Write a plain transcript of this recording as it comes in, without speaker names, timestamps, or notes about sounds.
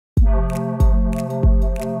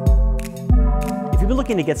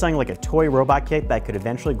looking to get something like a toy robot kit that could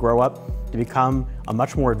eventually grow up to become a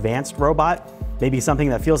much more advanced robot, maybe something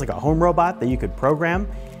that feels like a home robot that you could program,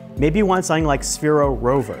 maybe you want something like Sphero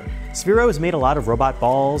RVR. Sphero has made a lot of robot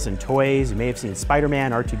balls and toys. You may have seen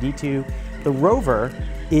Spider-Man, R2-D2. The RVR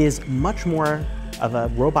is much more of a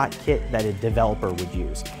robot kit that a developer would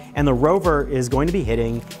use. And the RVR is going to be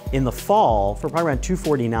hitting in the fall for probably around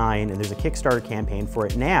 $249, and there's a Kickstarter campaign for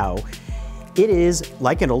it now. It is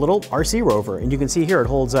like a little RC rover, and you can see here it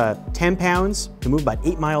holds 10 pounds, can move about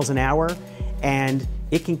 8 miles an hour, and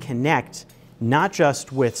it can connect not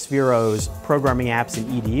just with Sphero's programming apps and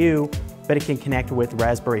EDU, but it can connect with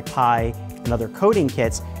Raspberry Pi and other coding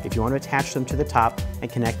kits if you want to attach them to the top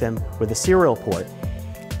and connect them with a serial port.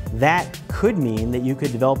 That could mean that you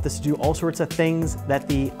could develop this to do all sorts of things that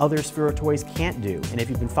the other Sphero toys can't do. And if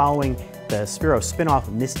you've been following the Sphero spin-off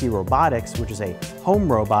Misty Robotics, which is a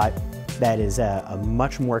home robot that is a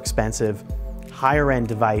much more expensive, higher-end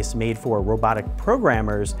device made for robotic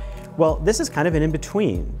programmers, well, this is kind of an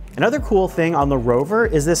in-between. Another cool thing on the rover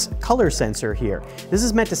is this color sensor here. This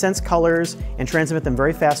is meant to sense colors and transmit them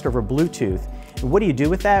very fast over Bluetooth. And what do you do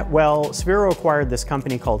with that? Well, Sphero acquired this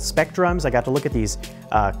company called Spectrums. I got to look at these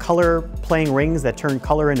color playing rings that turn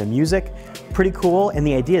color into music. Pretty cool, and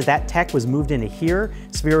the idea is that tech was moved into here.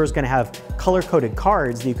 Sphero is going to have color-coded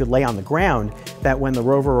cards that you could lay on the ground that when the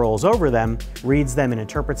rover rolls over them, reads them and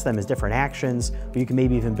interprets them as different actions. You can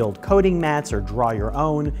maybe even build coding mats or draw your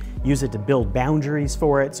own, use it to build boundaries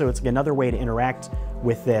for it. So it's another way to interact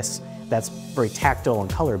with this that's very tactile and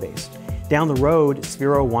color-based. Down the road,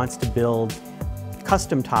 Sphero wants to build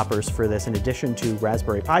custom toppers for this in addition to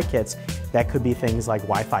Raspberry Pi kits. That could be things like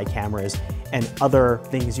Wi-Fi cameras and other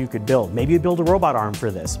things you could build. Maybe you build a robot arm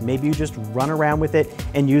for this. Maybe you just run around with it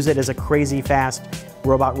and use it as a crazy fast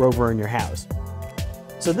robot rover in your house.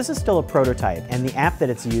 So this is still a prototype, and the app that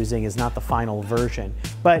it's using is not the final version.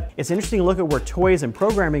 But it's interesting to look at where toys and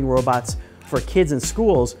programming robots for kids in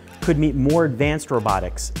schools could meet more advanced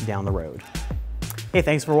robotics down the road. Hey,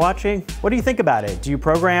 thanks for watching. What do you think about it? Do you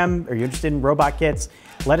program? Are you interested in robot kits?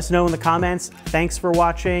 Let us know in the comments. Thanks for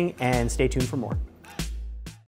watching, and stay tuned for more.